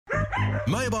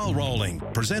Mobile Rolling,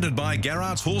 presented by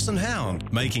Garrard's Horse and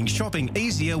Hound, making shopping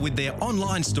easier with their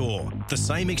online store. The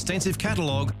same extensive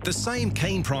catalogue, the same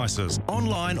keen prices,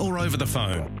 online or over the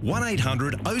phone.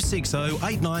 1800 060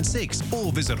 896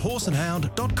 or visit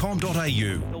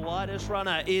horseandhound.com.au. The widest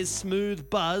runner is Smooth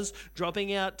Buzz,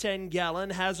 dropping out 10 gallon.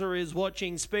 Hazard is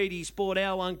watching Speedy Sport,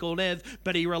 our Uncle Nev,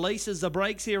 but he releases the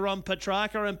brakes here on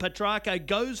Petrarca, and Petrarca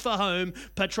goes for home.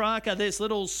 Petrarca, this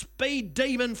little speed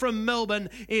demon from Melbourne,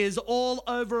 is all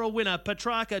over a winner.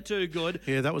 Petrarca too good.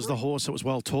 Yeah, that was the horse that was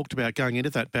well talked about going into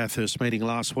that Bathurst meeting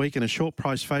last week, and a short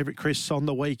price favourite, Chris, on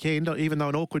the weekend, even though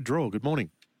an awkward draw. Good morning.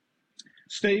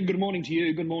 Steve, good morning to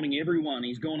you. Good morning, everyone.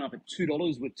 He's gone up at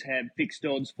 $2 with tab fixed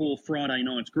odds for Friday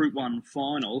night's Group 1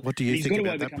 final. What do you think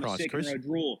about that price, Chris? He's got to overcome a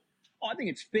second-row draw. I think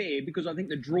it's fair because I think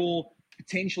the draw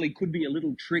potentially could be a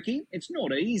little tricky. It's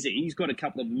not easy. He's got a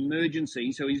couple of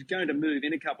emergencies, so he's going to move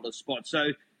in a couple of spots.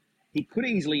 So he could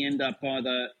easily end up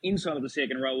either inside of the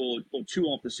second row or two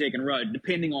off the second row,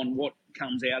 depending on what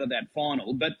comes out of that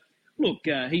final. But look,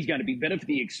 he's going to be better for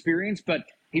the experience, but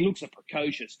he looks a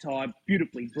precocious type,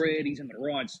 beautifully bred. He's in the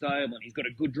right stable and he's got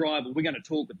a good driver. We're going to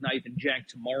talk with Nathan Jack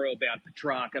tomorrow about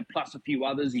Petrarca, plus a few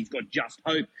others. He's got Just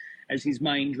Hope as his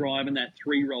main drive in that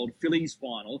 3-year-old fillies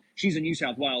final. She's a New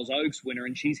South Wales Oaks winner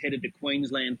and she's headed to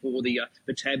Queensland for the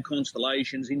Tab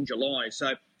Constellations in July. So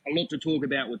a lot to talk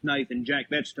about with Nathan Jack.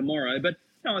 That's tomorrow. But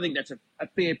no, I think that's a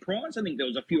fair price. I think there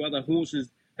was a few other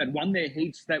horses that won their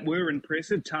heats that were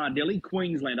impressive. Tardelli,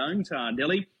 Queensland-owned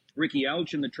Tardelli. Ricky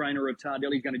Elchin, the trainer of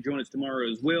Tardelli, is going to join us tomorrow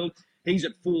as well. He's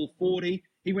at 4:40.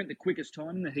 He went the quickest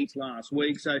time in the heats last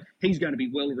week, so he's going to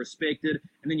be well respected.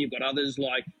 And then you've got others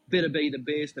like Better Be the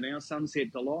Best and our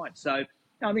Sunset Delight. So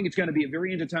I think it's going to be a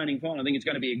very entertaining final. I think it's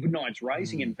going to be a good night's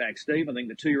racing, in fact, Steve. I think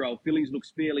the 2-year-old fillies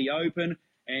looks fairly open,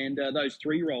 and those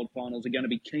 3-year-old finals are going to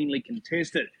be keenly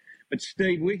contested. But,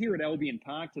 Steve, we're here at Albion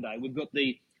Park today. We've got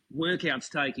the workouts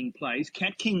taking place.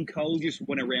 Cat King Cole just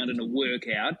went around in a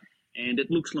workout, and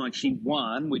it looks like she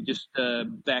won. We're just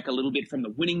back a little bit from the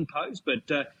winning post, but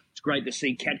it's great to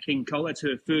see Cat King Cole. That's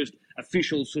her first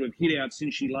official sort of hit out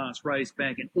since she last raced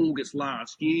back in August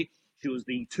last year. She was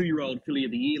the 2-year-old filly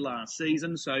of the year last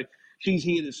season, so she's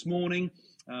here this morning.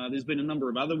 There's been a number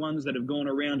of other ones that have gone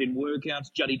around in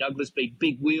workouts. Juddy Douglas beat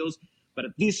Big Wheels, but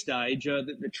at this stage,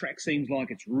 the track seems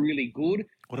like it's really good.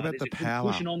 What about the power? There's a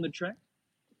good cushion on the track.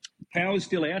 Power's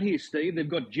still out here, Steve. They've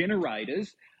got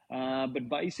generators. But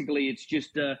basically, it's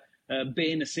just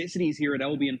bare necessities here at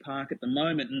Albion Park at the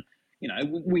moment. And, you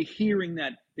know, we're hearing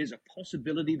that there's a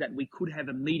possibility that we could have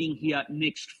a meeting here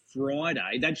next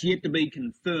Friday. That's yet to be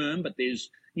confirmed, but there's,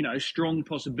 you know, strong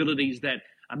possibilities that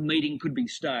a meeting could be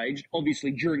staged,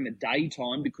 obviously during the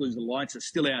daytime because the lights are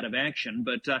still out of action.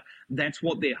 But that's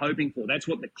what they're hoping for. That's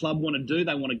what the club want to do.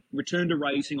 They want to return to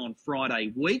racing on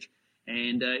Friday week.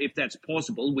 And if that's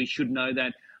possible, we should know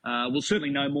that. We'll certainly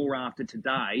know more after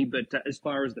today, but as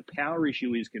far as the power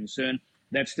issue is concerned,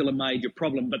 that's still a major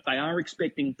problem. But they are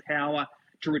expecting power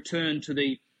to return to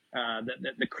the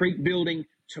Creek building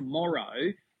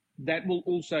tomorrow. That will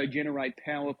also generate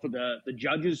power for the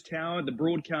judges' tower, the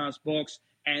broadcast box,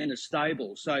 and the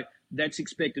stable. So that's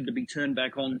expected to be turned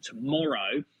back on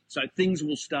tomorrow. So things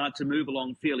will start to move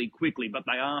along fairly quickly, but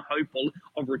they are hopeful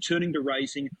of returning to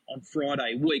racing on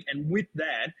Friday week. And with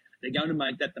that, they're going to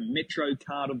make that the Metro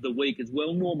card of the week as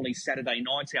well. Normally Saturday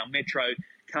night's our Metro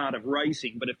card of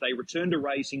racing, but if they return to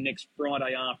racing next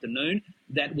Friday afternoon,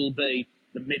 that will be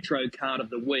the Metro card of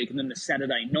the week. And then the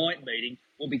Saturday night meeting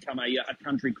will become a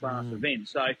country class event.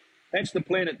 So that's the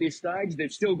plan at this stage.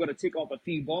 They've still got to tick off a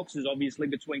few boxes, obviously,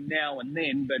 between now and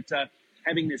then, but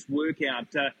having this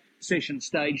workout session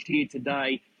staged here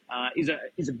today is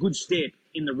a good step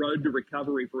in the road to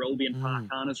recovery for Albion Park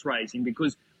harness racing,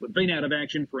 because we've been out of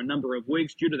action for a number of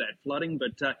weeks due to that flooding.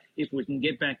 But if we can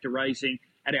get back to racing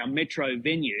at our Metro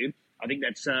venue, I think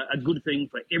that's a good thing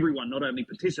for everyone, not only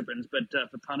participants, but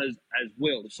for punters as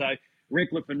well. So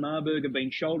Redcliffe and Marburg have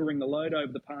been shouldering the load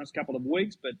over the past couple of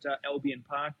weeks, but Albion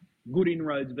Park, good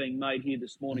inroads being made here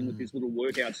this morning with this little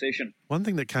workout session. One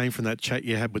thing that came from that chat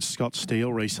you had with Scott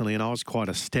Steele recently, and I was quite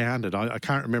astounded. I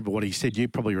can't remember what he said. You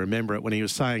probably remember it when he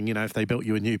was saying, you know, if they built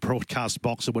you a new broadcast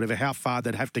box or whatever, how far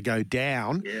they'd have to go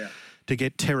down to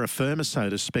get terra firma, so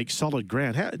to speak, solid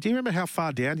ground. Do you remember how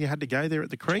far down you had to go there at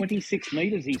the Creek? 26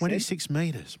 metres, he 26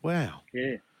 metres. Wow.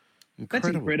 Yeah. Incredible.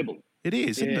 That's incredible. It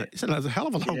is, isn't it? It's a hell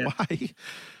of a long way.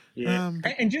 Yeah.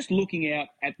 And just looking out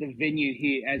at the venue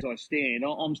here as I stand,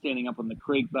 I'm standing up on the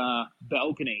Creek Bar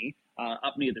balcony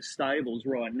up near the stables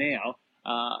right now.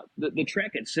 The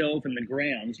track itself and the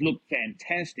grounds look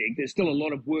fantastic. There's still a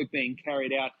lot of work being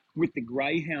carried out with the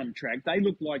greyhound track. They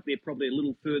look like they're probably a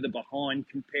little further behind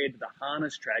compared to the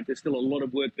harness track. There's still a lot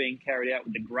of work being carried out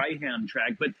with the greyhound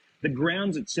track, but the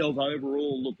grounds itself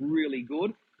overall look really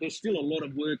good. There's still a lot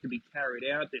of work to be carried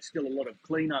out. There's still a lot of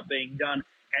cleanup being done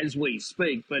as we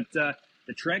speak, but the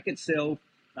track itself,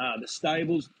 the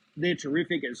stables, they're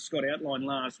terrific, as Scott outlined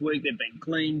last week. They've been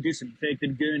cleaned,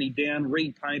 disinfected, gurney down,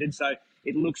 repainted, so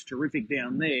it looks terrific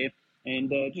down there.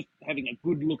 And just having a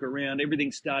good look around,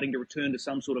 everything's starting to return to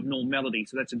some sort of normality,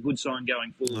 so that's a good sign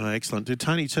going forward. Oh, excellent. Did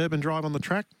Tony Turpin drive on the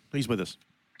track? He's with us.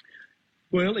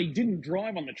 Well, he didn't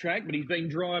drive on the track, but he's been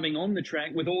driving on the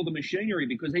track with all the machinery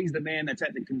because he's the man that's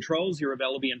at the controls here of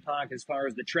Albion Park as far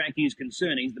as the track is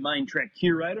concerned. He's the main track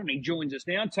curator, and he joins us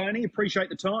now. Tony, appreciate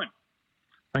the time.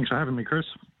 Thanks for having me, Chris.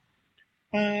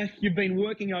 You've been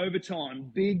working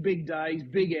overtime, big days,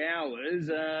 big hours.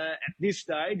 At this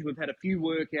stage, we've had a few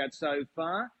workouts so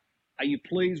far. Are you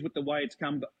pleased with the way it's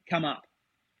come up?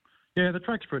 Yeah, the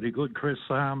track's pretty good, Chris.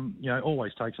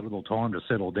 Always takes a little time to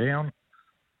settle down.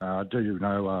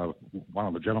 One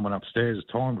of the gentlemen upstairs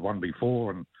timed one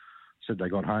before and said they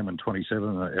got home in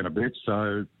 27 and a bit.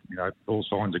 So, all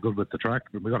signs are good with the track.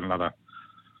 We've got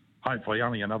hopefully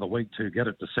only another week to get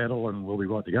it to settle and we'll be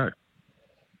right to go.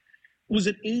 Was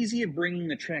it easier bringing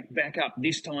the track back up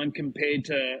this time compared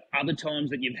to other times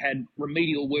that you've had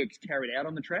remedial works carried out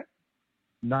on the track?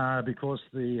 No, because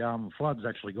the floods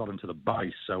actually got into the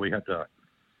base, so we had to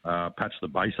patch the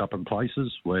base up in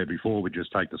places where before we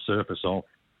just take the surface off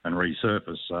and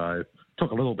resurface. So it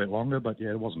took a little bit longer, but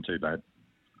yeah, it wasn't too bad.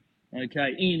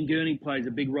 Okay, Ian Gurney plays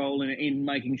a big role in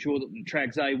making sure that the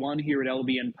track's A1 here at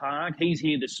Albion Park. He's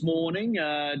here this morning.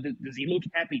 Does he look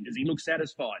happy? Does he look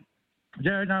satisfied?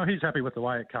 Yeah, no, he's happy with the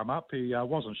way it come up. He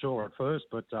wasn't sure at first,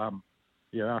 but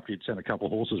after he'd sent a couple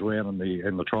of horses around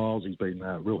in the trials, he's been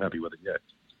real happy with it, yeah.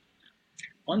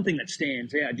 One thing that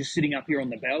stands out, just sitting up here on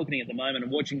the balcony at the moment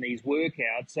and watching these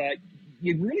workouts,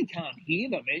 you really can't hear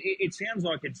them. It sounds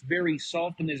like it's very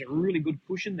soft and there's a really good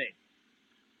cushion there.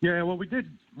 Yeah, well,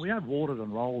 we have watered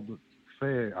and rolled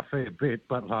a fair bit,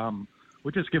 but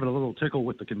we just give it a little tickle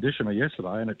with the conditioner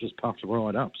yesterday and it just puffs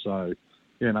right up. So,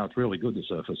 it's really good, the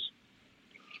surface.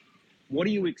 What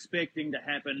are you expecting to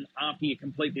happen after you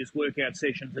complete this workout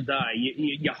session today?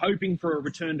 You're hoping for a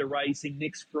return to racing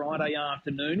next Friday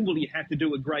afternoon. Will you have to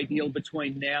do a great deal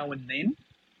between now and then?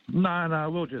 No,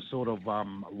 we'll just sort of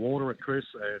water it, Chris,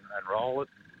 and roll it,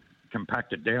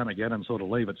 compact it down again and sort of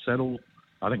leave it settle.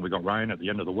 I think we've got rain at the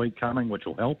end of the week coming, which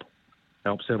will help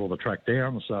settle the track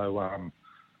down. So,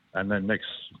 and then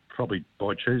probably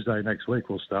by Tuesday next week,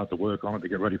 we'll start to work on it to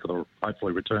get ready for the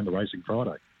hopefully return to racing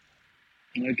Friday.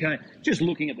 Okay. Just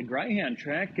looking at the greyhound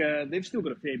track, they've still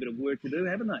got a fair bit of work to do,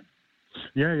 haven't they?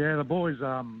 Yeah, the boys,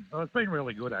 it's been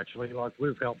really good, actually. Like,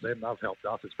 we've helped them, they've helped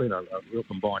us. It's been a real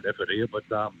combined effort here.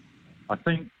 But I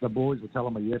think the boys were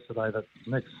telling me yesterday that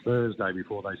next Thursday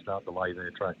before they start to lay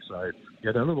their track. So,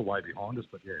 yeah, they're a little way behind us,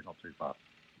 but, yeah, not too far.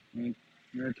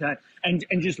 Okay.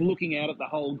 And just looking out at the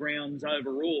whole grounds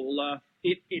overall,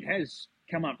 it has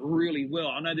come up really well.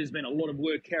 I know there's been a lot of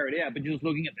work carried out, but just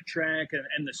looking at the track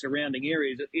and the surrounding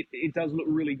areas, it does look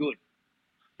really good.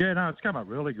 Yeah, no, it's come up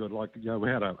really good. Like, we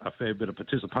had a fair bit of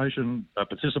participant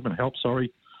help,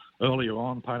 earlier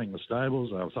on painting the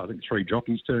stables. So I think 3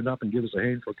 jockeys turned up and give us a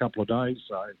hand for a couple of days.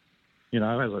 So,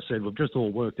 as I said, we've just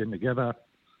all worked in together.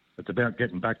 It's about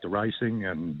getting back to racing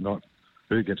and not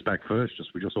who gets back first.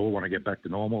 We just all want to get back to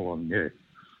normal and, yeah.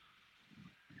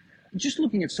 Just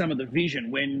looking at some of the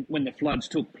vision when the floods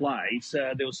took place,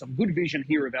 there was some good vision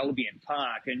here of Albion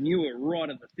Park, and you were right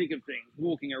in the thick of things,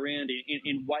 walking around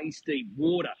in waist-deep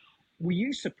water. Were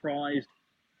you surprised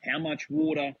how much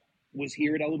water was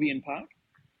here at Albion Park?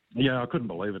 Yeah, I couldn't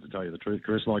believe it, to tell you the truth,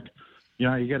 Chris. Like, you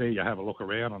get here, you have a look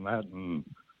around and that, and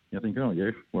you think, oh,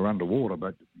 yeah, we're underwater.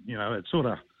 But, it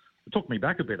took me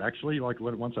back a bit, actually. Like,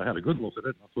 once I had a good look at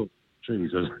it, I thought,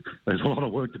 geez, there's a lot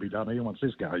of work to be done here once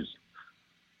this goes.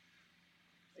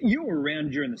 You were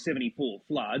around during the 74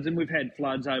 floods, and we've had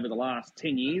floods over the last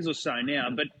 10 years or so now,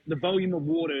 but the volume of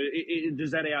water,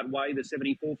 does that outweigh the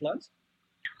 74 floods?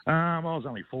 I was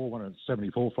only 4 when it's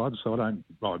 74 floods, so I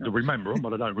remember them,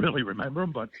 but I don't really remember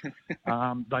them. But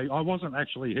I wasn't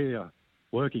actually here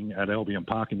working at Albion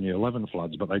Park in the 11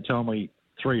 floods, but they tell me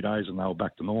 3 days and they were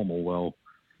back to normal. Well,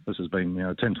 this has been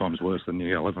 10 times worse than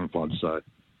the 11 floods, so...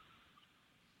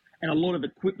 And a lot of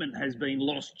equipment has been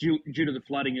lost due to the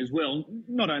flooding as well.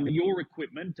 Not only your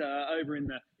equipment over in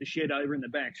the shed over in the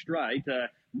back straight,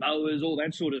 mowers, all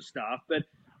that sort of stuff, but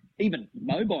even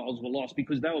mobiles were lost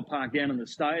because they were parked down in the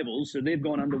stables, so they've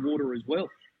gone underwater as well.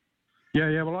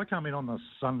 Yeah. Well, I come in on the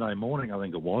Sunday morning, I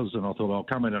think it was, and I thought I'll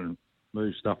come in and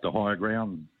move stuff to higher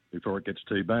ground before it gets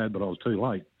too bad, but I was too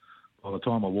late. By the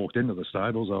time I walked into the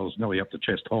stables, I was nearly up to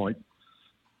chest height.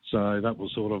 So that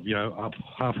was sort of, up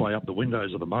halfway up the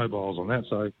windows of the mobiles on that.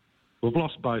 So we've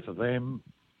lost both of them.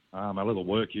 A little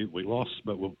work we lost,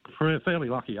 but we're fairly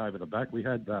lucky over the back. We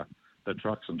had the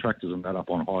trucks and tractors and that up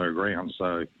on higher ground,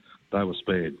 so they were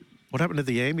spared. What happened to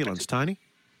the ambulance, Tony?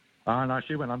 No,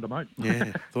 she went under, mate.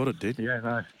 Yeah, thought it did. Yeah,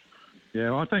 no.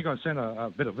 Yeah, I think I sent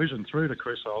a bit of vision through to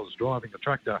Chris. I was driving the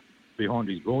tractor behind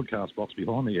his broadcast box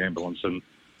behind the ambulance, and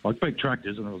big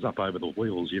tractors, and it was up over the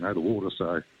wheels, the water,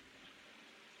 so...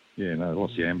 Yeah, no,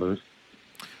 lost the ambulance.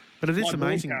 But it is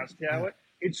amazing. Broadcast tower,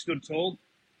 it stood tall.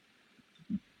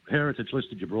 Heritage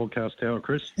listed your broadcast tower,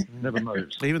 Chris. Never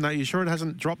moves. Even though you're sure it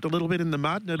hasn't dropped a little bit in the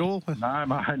mud at all? No,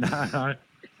 mate, no.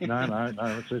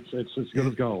 It's as good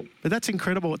as gold. But that's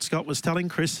incredible what Scott was telling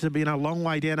Chris, to be a long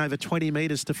way down over 20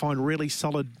 metres to find really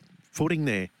solid footing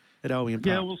there at Albion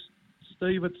Park. Yeah, well,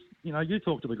 Steve, it's you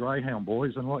talk to the greyhound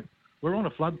boys, and we're on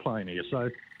a floodplain here, so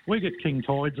we get king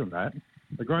tides and that.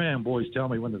 The greyhound boys tell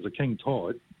me when there's a king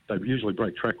tide, they usually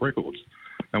break track records,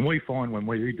 and we find when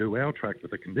we do our track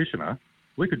with the conditioner,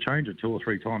 we could change it 2 or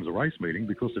 3 times a race meeting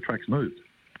because the track's moved.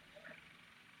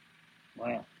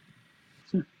 Wow.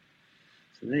 So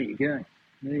there you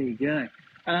go.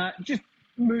 Just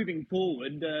moving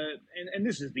forward, and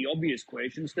this is the obvious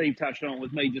question, Steve touched on it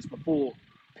with me just before,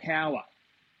 power.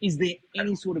 Is there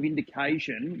any sort of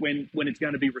indication when it's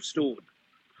going to be restored?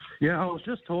 Yeah, I was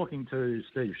just talking to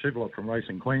Steve Shivlott from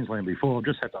Racing Queensland before. I've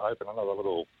just had to open another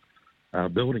little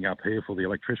building up here for the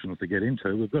electricians to get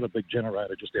into. We've got a big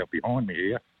generator just out behind me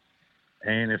here.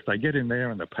 And if they get in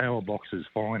there and the power box is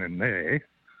fine in there,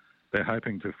 they're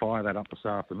hoping to fire that up this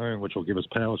afternoon, which will give us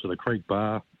power to the Creek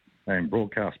Bar and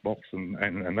broadcast box and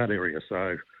that area.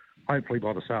 So hopefully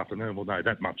by this afternoon we'll know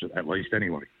that much at least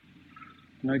anyway.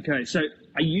 Okay, so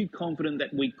are you confident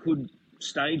that we could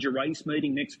stage a race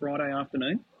meeting next Friday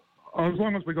afternoon? As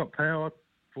long as we got power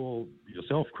for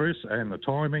yourself, Chris, and the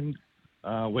timing,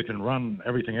 we can run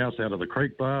everything else out of the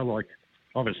Creek Bar. Like,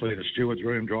 obviously, the steward's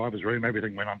room, driver's room,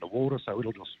 everything went underwater, so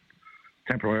it'll just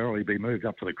temporarily be moved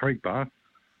up to the Creek Bar.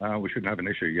 We shouldn't have an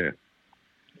issue yet.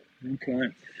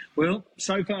 Okay. Well,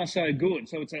 so far so good.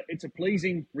 So it's a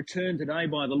pleasing return today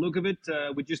by the look of it.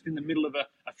 We're just in the middle of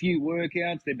a few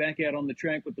workouts. They're back out on the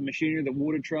track with the machinery, the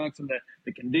water trucks and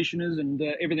the conditioners, and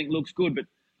everything looks good. But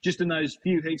just in those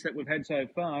few heats that we've had so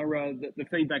far, the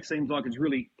feedback seems like it's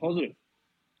really positive.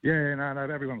 Yeah, no,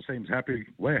 everyone seems happy.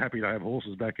 We're happy to have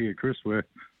horses back here, Chris. We're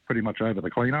pretty much over the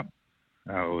clean-up.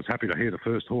 I was happy to hear the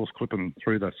first horse clipping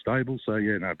through the stable. So,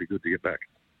 yeah, no, it'd be good to get back.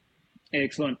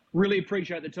 Excellent. Really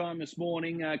appreciate the time this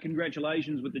morning.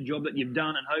 Congratulations with the job that you've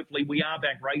done, and hopefully we are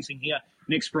back racing here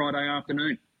next Friday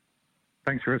afternoon.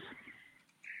 Thanks, Chris.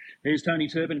 There's Tony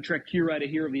Turpin, track curator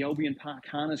here of the Albion Park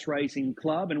Harness Racing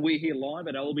Club, and we're here live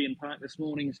at Albion Park this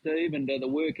morning, Steve, and the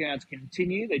workouts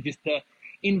continue. They're just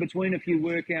in between a few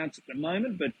workouts at the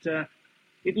moment, but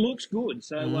it looks good.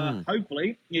 So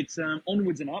hopefully it's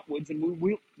onwards and upwards, and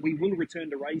we will return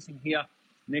to racing here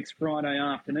next Friday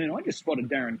afternoon. I just spotted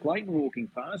Darren Clayton walking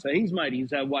past, so he's made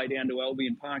his way down to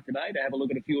Albion Park today to have a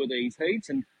look at a few of these heats,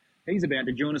 and he's about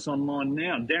to join us online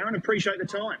now. Darren, appreciate the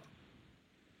time.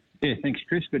 Yeah, thanks,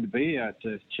 Chris. Good to be here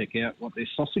to check out what this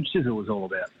sausage sizzle was all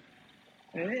about.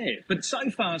 Yeah, but so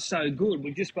far so good.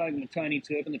 We've just spoken to Tony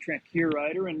Turpin, the track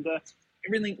curator, and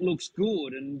everything looks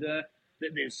good, and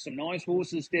there's some nice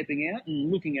horses stepping out,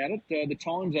 and looking at it, the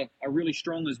times are really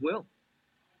strong as well.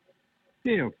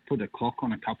 Yeah, I'll put a clock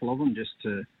on a couple of them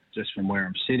just from where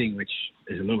I'm sitting, which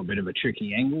is a little bit of a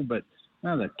tricky angle, but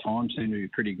the times seem to be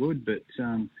pretty good. But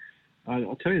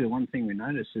I'll tell you the one thing we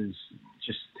notice is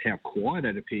just how quiet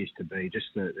it appears to be. Just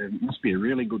that there must be a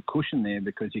really good cushion there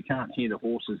because you can't hear the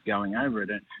horses going over it.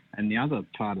 And the other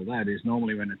part of that is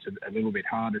normally when it's a little bit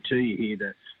harder too, you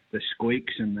hear the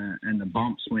squeaks and the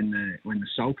bumps when the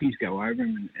sulkies go over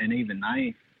them, and even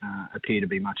they appear to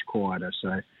be much quieter.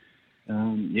 So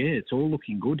it's all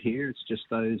looking good here. It's just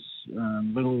those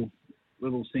little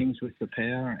things with the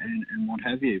power and what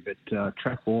have you. But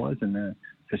track-wise and the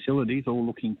facilities all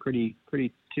looking pretty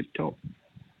tip-top.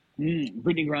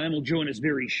 Brittany Graham will join us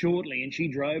very shortly, and she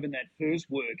drove in that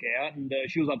first workout, and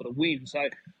she was able to win. So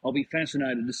I'll be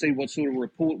fascinated to see what sort of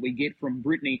report we get from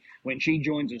Brittany when she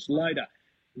joins us later.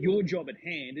 Your job at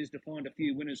hand is to find a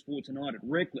few winners for tonight at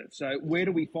Redcliffe. So where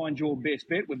do we find your best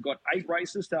bet? We've got 8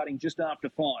 races starting just after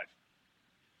 5.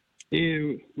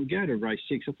 Yeah, we'll go to race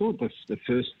 6. I thought the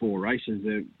first 4 races,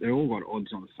 they're all got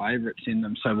odds on favourites in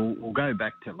them, so we'll go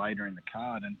back to later in the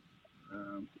card. And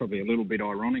probably a little bit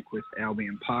ironic with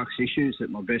Albion Park's issues that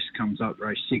my best comes up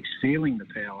race 6, Feeling the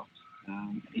Power.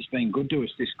 He's been good to us,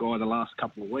 this guy, the last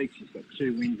couple of weeks. He's got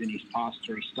 2 wins in his past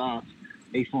 3 starts.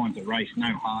 He finds a race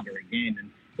no harder again.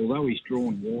 And although he's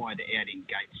drawn wide out in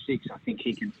gate 6, I think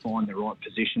he can find the right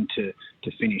position to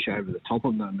finish over the top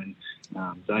of them. And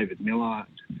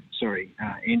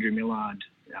Andrew Millard,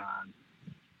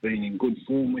 been in good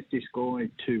form with this guy.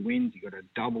 2 wins. He got a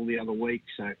double the other week,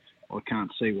 so I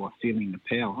can't see why Feeling the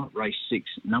Power, race 6,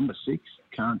 number 6,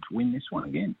 can't win this one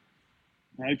again.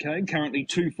 Okay, currently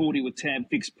 $2.40 with tab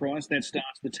fixed price. That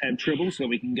starts the tab triple, so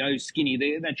we can go skinny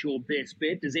there. That's your best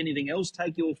bet. Does anything else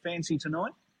take your fancy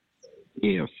tonight?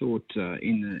 Yeah, I thought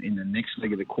in the next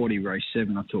leg of the quaddie, race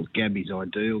 7, I thought Gabby's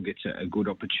Ideal gets a good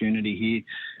opportunity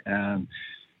here.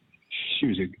 She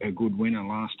was a good winner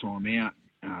last time out.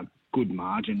 Good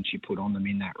margin she put on them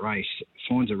in that race.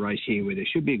 Finds a race here where there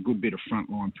should be a good bit of front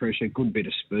line pressure, good bit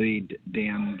of speed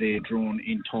down there, drawn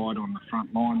in tight on the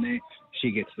front line there.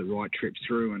 She gets the right trip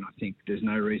through, and I think there's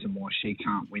no reason why she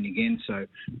can't win again. So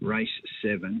race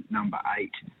 7, number 8,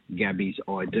 Gabby's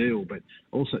Ideal. But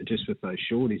also just with those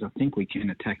shorties, I think we can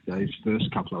attack those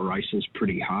first couple of races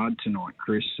pretty hard tonight,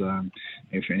 Chris.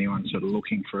 If anyone's sort of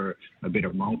looking for a bit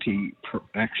of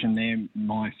multi-action there,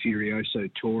 My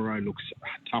Furioso Toro looks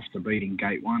tough to beat in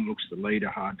gate 1, looks the leader,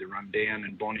 hard to run down,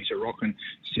 and Bonnie's a Rockin',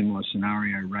 similar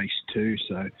scenario, race 2.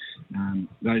 So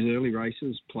those early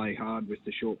races, play hard with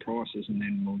the short prices, and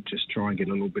then we'll just try and get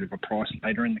a little bit of a price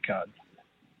later in the card.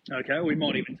 Okay, we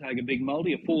might even take a big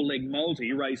multi, a 4-leg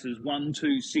multi, races 1,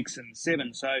 2, 6 and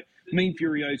 7. So Me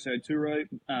Furioso Turo,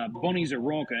 Bonnie's a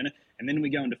Rockin', and then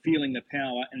we go into Feeling the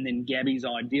Power, and then Gabby's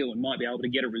Ideal, and might be able to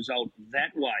get a result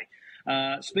that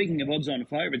way. Speaking of odds-on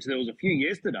favourites, there was a few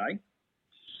yesterday.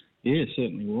 Yeah, it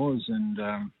certainly was, and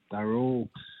they were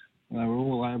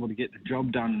all able to get the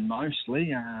job done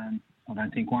mostly. I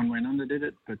don't think one went under, did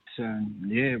it? But,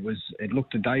 it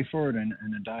looked a day for it, and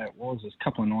a day it was. There's a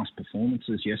couple of nice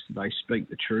performances yesterday, speak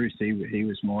the truth. He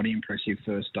was mighty impressive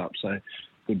first up, so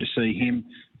good to see him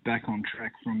back on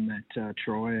track from that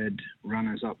triad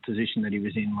runners-up position that he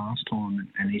was in last time,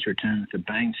 and he's returned with a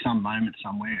bang. Some moment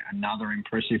somewhere, another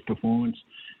impressive performance,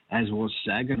 as was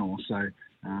Saginaw. So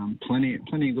plenty of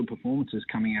good performances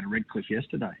coming out of Redcliffe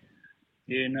yesterday.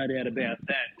 Yeah, no doubt about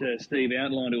that. Steve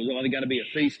outlined it was either going to be a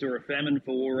feast or a famine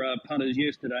for punters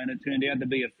yesterday, and it turned out to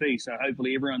be a feast. So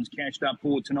hopefully everyone's catched up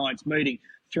for tonight's meeting.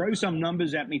 Throw some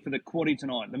numbers at me for the quaddie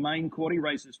tonight. The main quaddie,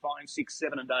 races 5, 6,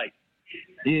 7 and 8.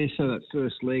 Yeah, so that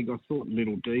first leg, I thought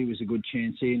Little D was a good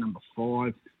chance here, number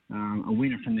 5. A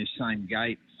winner from this same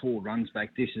gate, 4 runs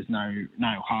back. This is no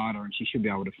harder, and she should be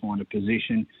able to find a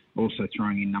position. Also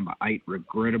throwing in number 8,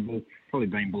 Regrettable. Probably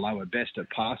been below her best at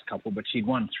past couple, but she'd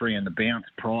won 3 in the bounce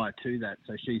prior to that,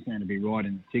 so she's going to be right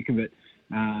in the thick of it.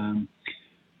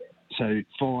 So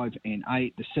 5 and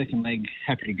 8. The second leg,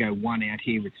 happy to go 1 out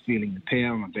here with Feeling the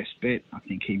Power, my best bet. I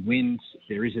think he wins.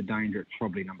 There is a danger. It's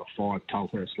probably number 5,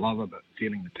 Tulhurst Lover, but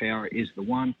Feeling the Power is the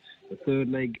one. The third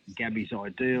leg, Gabby's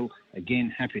Ideal.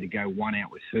 Again, happy to go 1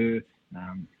 out with her.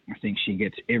 I think she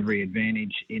gets every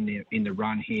advantage in the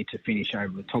run here to finish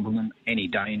over the top of them. Any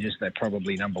dangers, they're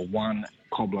probably number 1,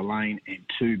 Cobbler Lane, and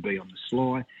 2, Be on the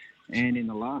Sly. And in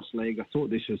the last leg, I thought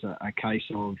this was a case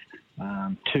of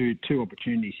two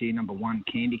opportunities here. Number 1,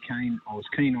 Candy Cane. I was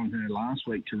keen on her last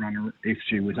week to run if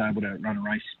she was able to run a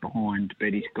race behind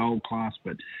Betty's Gold Class,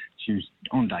 but she was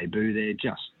on debut there.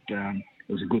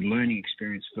 It was a good learning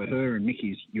experience for her, and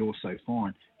Mickey's You're So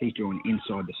Fine. He's drawn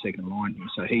inside the second line here,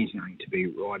 so he's going to be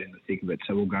right in the thick of it.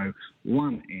 So we'll go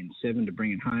 1 and 7 to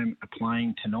bring it home.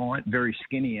 Playing tonight, very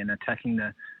skinny and attacking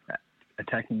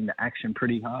the action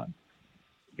pretty hard.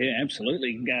 Yeah,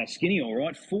 absolutely. Skinny, all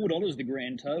right. $4 the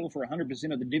grand total for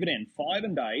 100% of the dividend. 5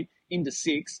 and 8, into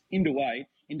 6, into 8,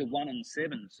 into 1 and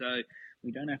 7. So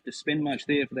we don't have to spend much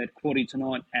there for that quaddie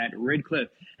tonight at Redcliffe.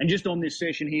 And just on this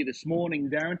session here this morning,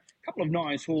 Darren, a couple of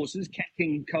nice horses. Cat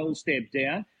King Cole stepped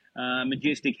out.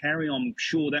 Majestic Harry, I'm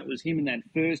sure that was him in that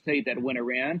first heat that went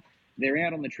around. They're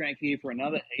out on the track here for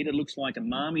another heat. It looks like a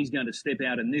Marmy's going to step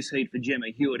out in this heat for Gemma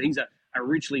Hewitt. He's a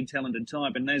richly talented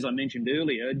type. And as I mentioned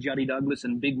earlier, Juddy Douglas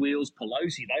and Big Wheels,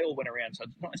 Pelosi, they all went around. So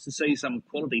it's nice to see some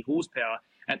quality horsepower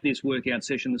at this workout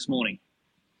session this morning.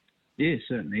 Yeah, it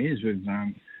certainly is.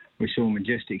 We saw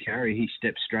Majestic Harry. He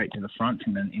stepped straight to the front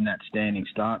in that standing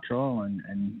start trial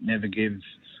and never give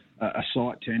a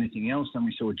sight to anything else. Then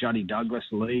we saw Juddy Douglas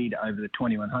lead over the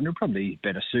 2100, probably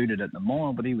better suited at the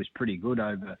mile, but he was pretty good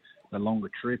over the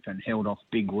longer trip and held off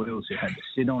Big Wheels who had to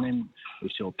sit on him. We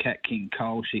saw Cat King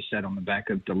Cole. She sat on the back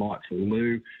of Delightful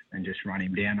Lou and just run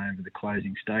him down over the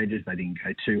closing stages. They didn't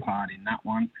go too hard in that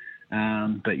one.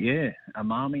 But yeah,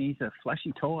 Amami, he's a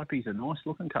flashy type. He's a nice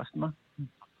looking customer.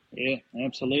 Yeah,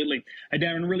 absolutely. Hey,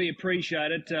 Darren, really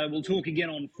appreciate it. We'll talk again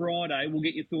on Friday. We'll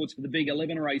get your thoughts for the big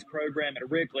 11 race program at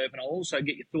Redcliffe, and I'll also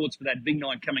get your thoughts for that big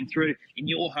night coming through in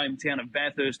your hometown of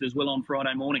Bathurst as well on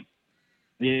Friday morning.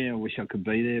 Yeah, I wish I could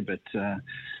be there, but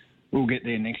we'll get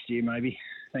there next year maybe.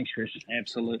 Thanks, Chris.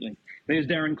 Absolutely. There's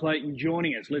Darren Clayton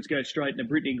joining us. Let's go straight to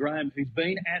Brittany Graham, who's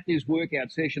been at this workout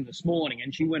session this morning,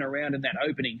 and she went around in that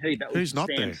opening heat. That was Who's not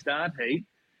there? Start heat.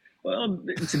 Well,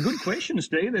 it's a good question,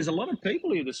 Steve. There's a lot of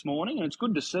people here this morning, and it's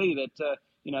good to see that,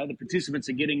 the participants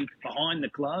are getting behind the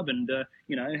club and,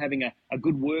 having a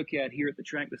good workout here at the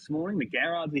track this morning. The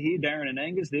Garrards are here, Darren and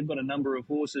Angus. They've got a number of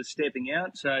horses stepping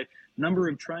out, so a number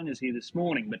of trainers here this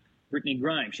morning. But Brittany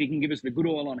Graham, she can give us the good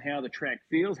oil on how the track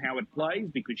feels, how it plays,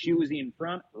 because she was in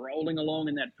front, rolling along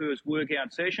in that first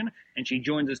workout session, and she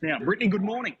joins us now. Brittany, good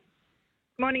morning.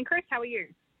 Morning, Chris. How are you?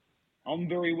 I'm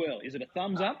very well. Is it a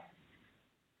thumbs up?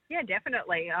 Yeah,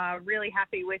 definitely. Really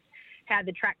happy with how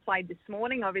the track played this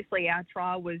morning. Obviously, our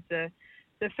trial was the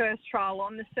first trial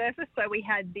on the surface, so we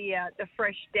had the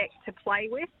fresh deck to play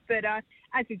with. But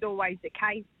as is always the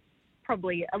case,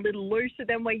 probably a little looser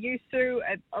than we're used to,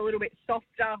 a little bit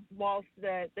softer whilst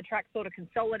the track sort of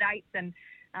consolidates. And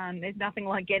there's nothing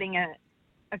like getting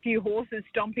a few horses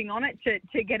stomping on it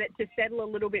to get it to settle a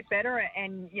little bit better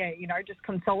and, just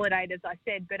consolidate, as I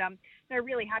said. But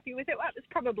really happy with it. Well, it was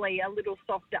probably a little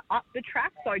softer up the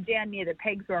track, so down near the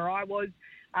pegs where I was,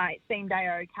 it seemed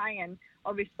okay. And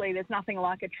obviously there's nothing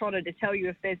like a trotter to tell you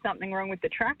if there's something wrong with the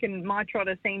track, and my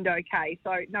trotter seemed okay.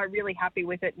 So, really happy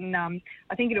with it. And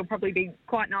I think it'll probably be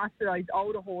quite nice for those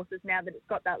older horses now that it's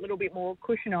got that little bit more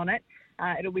cushion on it.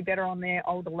 It'll be better on their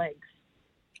older legs.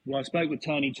 Well, I spoke with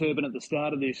Tony Turpin at the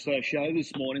start of this show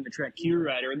this morning, the track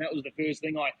curator, and that was the first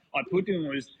thing I put to him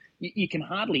was you can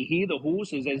hardly hear the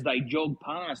horses as they jog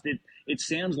past. It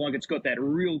sounds like it's got that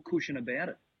real cushion about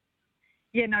it.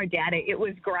 Yeah, no doubt. It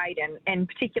was great, and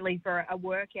particularly for a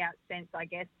workout sense, I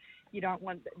guess, you don't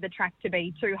want the track to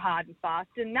be too hard and fast.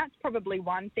 And that's probably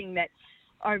one thing that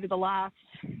over the last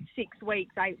 8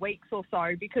 weeks or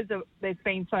so, because there's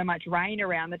been so much rain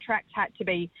around, the track's had to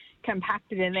be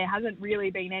compacted, and there hasn't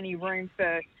really been any room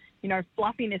for,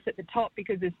 fluffiness at the top,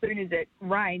 because as soon as it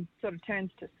rains, it sort of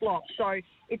turns to slop. So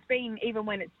it's been, even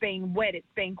when it's been wet, it's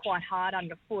been quite hard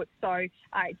underfoot. So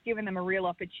it's given them a real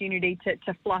opportunity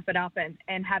to fluff it up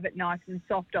and have it nice and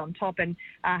soft on top, and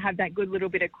have that good little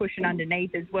bit of cushion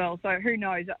underneath as well. So who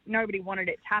knows? Nobody wanted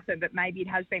it to happen, but maybe it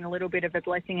has been a little bit of a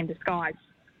blessing in disguise.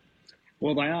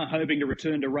 Well, they are hoping to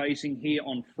return to racing here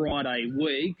on Friday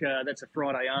week. That's a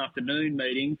Friday afternoon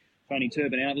meeting. Tony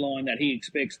Turpin outlined that he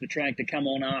expects the track to come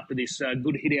on after this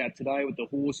good hit out today with the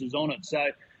horses on it. So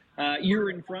you're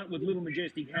in front with Little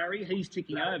Majestic Harry. He's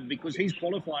ticking over because he's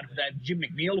qualified for that Jim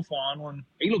McNeil final, and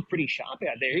he looked pretty sharp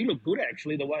out there. He looked good,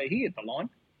 actually, the way he hit the line.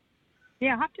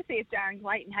 Yeah, I have to see if Darren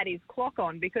Clayton had his clock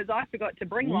on, because I forgot to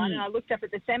bring one, and I looked up at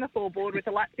the semaphore board with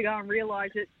a lap to go and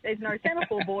realised that there's no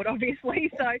semaphore board, obviously.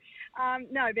 So,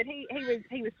 no, but he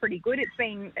was pretty good. It's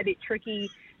been a bit tricky.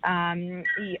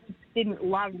 He didn't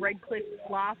love Redcliffe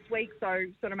last week, so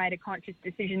sort of made a conscious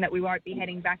decision that we won't be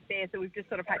heading back there. So we've just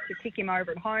sort of had to pick him over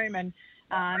at home, and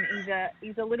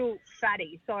he's a little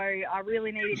fatty. So I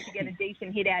really needed to get a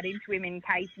decent hit out into him in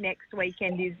case next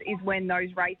weekend is when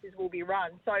those races will be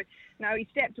run. So, no, he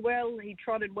stepped well, he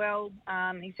trotted well,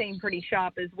 he seemed pretty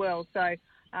sharp as well. So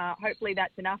hopefully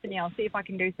that's enough, and I'll see if I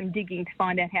can do some digging to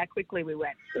find out how quickly we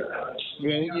went.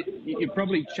 Well, you're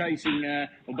probably chasing or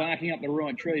barking up the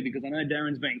right tree, because I know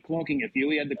Darren's been clocking a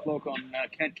few. He had the clock on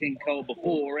Cat King Cole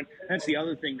before, and that's the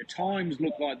other thing. The times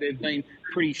look like they've been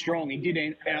pretty strong. He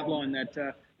did outline that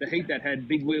the heat that had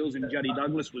Big Wheels and Juddy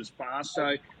Douglas was fast,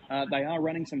 so they are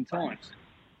running some times.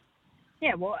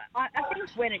 Yeah, well, I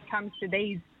think when it comes to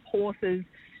these horses,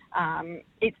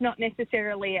 it's not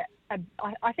necessarily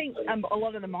I think a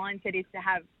lot of the mindset is to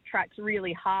have tracks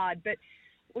really hard, but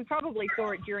we probably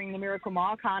saw it during the Miracle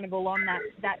Mile Carnival on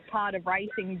that part of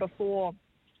racing before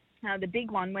the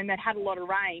big one, when that had a lot of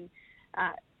rain.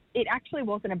 It actually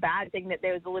wasn't a bad thing that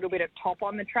there was a little bit of top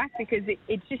on the track, because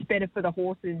it's just better for the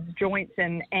horses' joints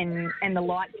and the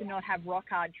light to not have rock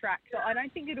hard track. So I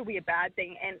don't think it'll be a bad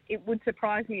thing, and it would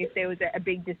surprise me if there was a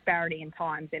big disparity in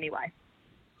times anyway.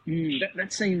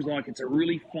 That seems like it's a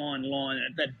really fine line,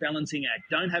 that balancing act.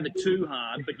 Don't have it too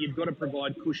hard, but you've got to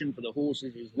provide cushion for the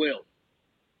horses as well.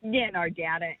 Yeah, no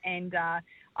doubt. And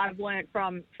I've learnt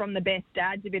from the best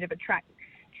dads, a bit of a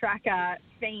tracker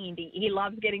fiend. He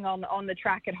loves getting on the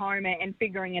track at home and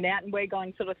figuring it out, and we're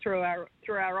going sort of through our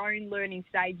own learning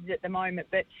stages at the moment.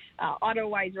 But I'd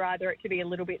always rather it to be a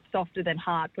little bit softer than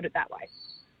hard, put it that way.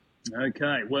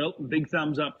 Okay, well, big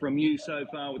thumbs up from you so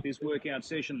far with this workout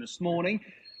session this morning.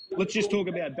 Let's just talk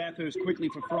about Bathurst quickly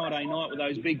for Friday night with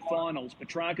those big finals.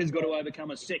 Petrarca's got to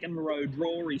overcome a second row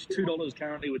draw. He's $2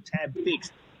 currently with tab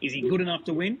fixed. Is he good enough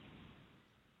to win?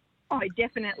 Oh,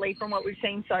 definitely from what we've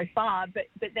seen so far.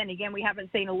 But then again, we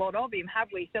haven't seen a lot of him, have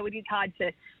we? So it is hard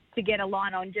to get a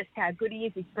line on just how good he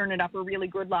is. He sprinted up a really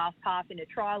good last half in a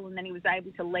trial, and then he was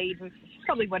able to lead. And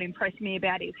probably what impressed me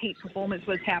about his heat performance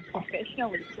was how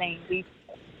professional he seemed.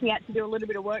 He had to do a little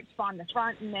bit of work to find the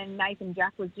front, and then Nathan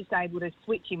Jack was just able to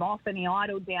switch him off, and he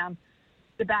idled down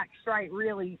the back straight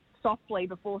really softly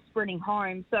before sprinting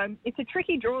home. So it's a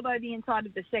tricky draw, though, the inside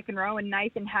of the second row, and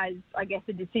Nathan has, I guess,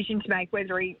 a decision to make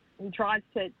whether he tries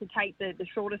to take the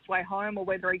shortest way home or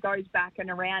whether he goes back and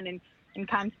around and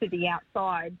comes to the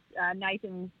outside.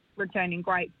 Nathan's returned in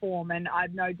great form, and I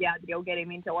have no doubt that he'll get him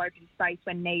into open space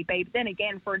when need be. But then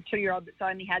again, for a 2-year-old that's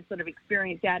only had sort of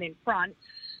experience out in front,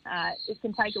 it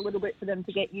can take a little bit for them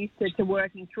to get used to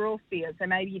working through a field. So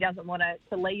maybe he doesn't want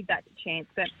to leave that to chance.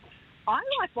 But I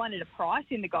like one at a price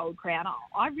in the Gold Crown.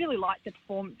 I really like the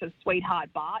performance of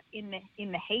Sweetheart Bart in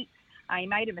the heat. He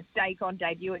made a mistake on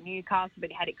debut at Newcastle, but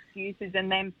he had excuses.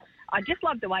 And then I just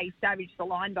love the way he savaged the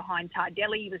line behind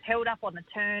Tardelli. He was held up on the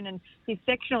turn, and his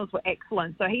sectionals were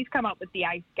excellent. So he's come up with the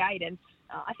ace gate, and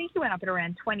I think he went up at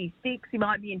around 26. He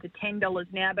might be into $10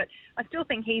 now, but I still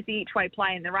think he's the each-way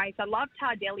play in the race. I love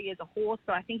Tardelli as a horse,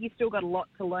 but I think he's still got a lot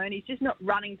to learn. He's just not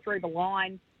running through the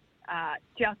line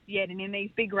just yet, and in these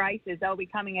big races, they'll be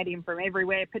coming at him from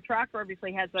everywhere. Petrarca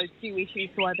obviously has those few issues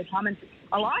to overcome, and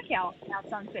I like our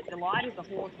Sunset Delight as a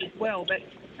horse as well, but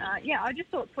I just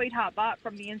thought Sweetheart Bart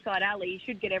from the inside alley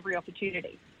should get every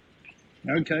opportunity.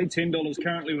 Okay, $10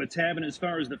 currently with tab, and as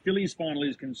far as the fillies final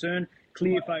is concerned,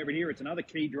 clear favourite here. It's another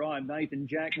key drive. Nathan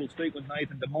Jack. We'll speak with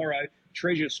Nathan tomorrow.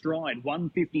 Treasure Stride,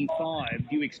 155.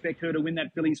 Do you expect her to win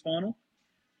that fillies final?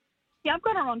 Yeah, I've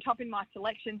got her on top in my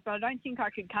selections, but I don't think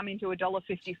I could come into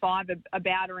 $1.55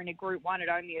 about her in a Group 1 at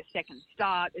only a second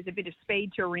start. There's a bit of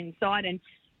speed to her inside, and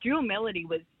Dual Melody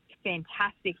was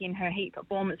fantastic in her heat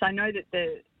performance. I know that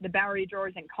the barrier draw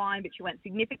isn't kind, but she went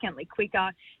significantly quicker.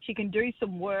 She can do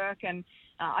some work, and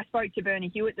I spoke to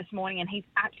Bernie Hewitt this morning, and he's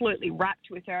absolutely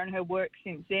wrapped with her and her work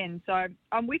since then. So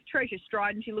I'm with Treasure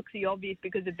Stride, and she looks the obvious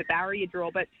because of the barrier draw,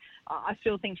 but I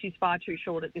still think she's far too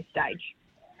short at this stage.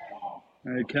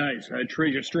 Okay, so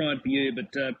Treasure Stride for you,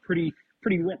 but pretty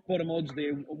rock bottom odds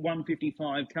there,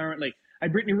 155 currently. Hey,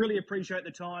 Brittany, really appreciate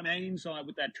the time and insight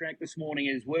with that track this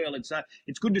morning as well.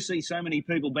 It's good to see so many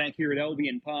people back here at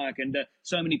Albion Park and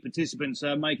so many participants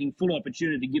making full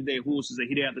opportunity to give their horses a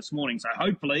hit out this morning. So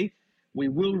hopefully we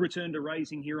will return to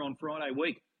racing here on Friday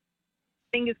week.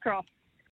 Fingers crossed.